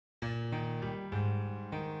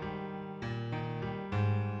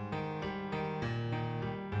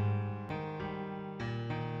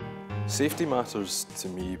Safety matters to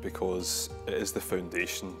me because it is the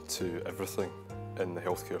foundation to everything in the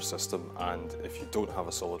healthcare system, and if you don't have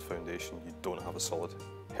a solid foundation, you don't have a solid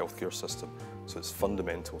healthcare system. So it's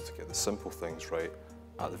fundamental to get the simple things right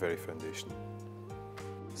at the very foundation.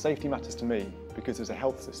 Safety matters to me because as a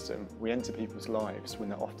health system, we enter people's lives when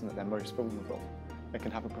they're often at their most vulnerable. It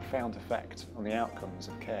can have a profound effect on the outcomes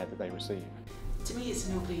of care that they receive. To me, it's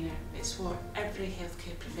a no-brainer. It's what every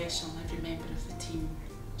healthcare professional, every member of the team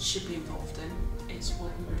should be involved in. It's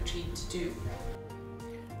what we were trained to do.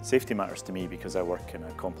 Safety matters to me because I work in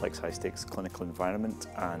a complex high-stakes clinical environment,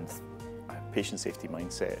 and a patient safety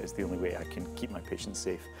mindset is the only way I can keep my patients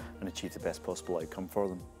safe and achieve the best possible outcome for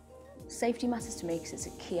them. Safety matters to me because it's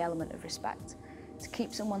a key element of respect. To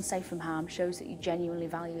keep someone safe from harm shows that you genuinely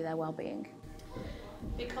value their well-being.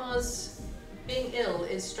 Because being ill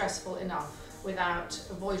is stressful enough without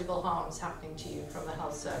avoidable harms happening to you from the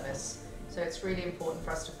health service. So it's really important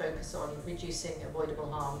for us to focus on reducing avoidable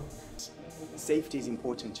harm. Safety is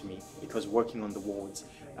important to me because working on the wards,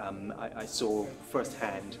 I saw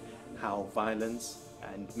firsthand how violence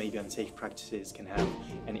and maybe unsafe practices can have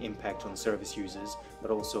an impact on service users, but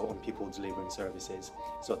also on people delivering services.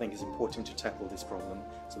 So I think it's important to tackle this problem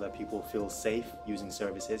so that people feel safe using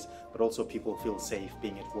services, but also people feel safe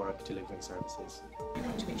being at work delivering services. We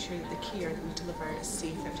want to make sure that the care that we deliver is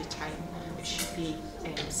safe every time. It should be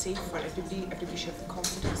safe for everybody. Everybody should have the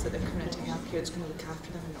confidence that they're coming into healthcare, it's going to look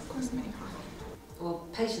after them and not cause them any harm. Well,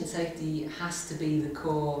 patient safety has to be the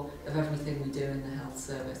core of everything we do in the health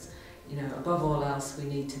service. You know, above all else, we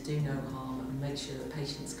need to do no harm and make sure that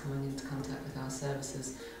patients coming into contact with our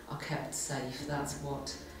services are kept safe. That's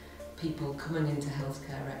what people coming into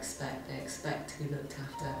healthcare expect. They expect to be looked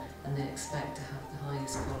after, and they expect to have the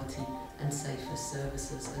highest quality and safest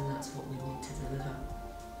services, and that's what we need to deliver.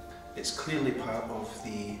 It's clearly part of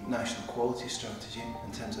the national quality strategy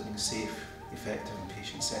in terms of being safe, effective and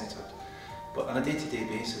patient-centred. But on a day-to-day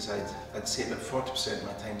basis, I'd say about 40% of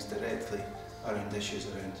my time is directly around issues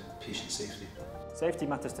around patient safety. Safety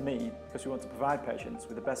matters to me because we want to provide patients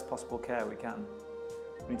with the best possible care we can.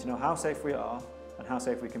 We need to know how safe we are and how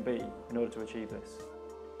safe we can be in order to achieve this.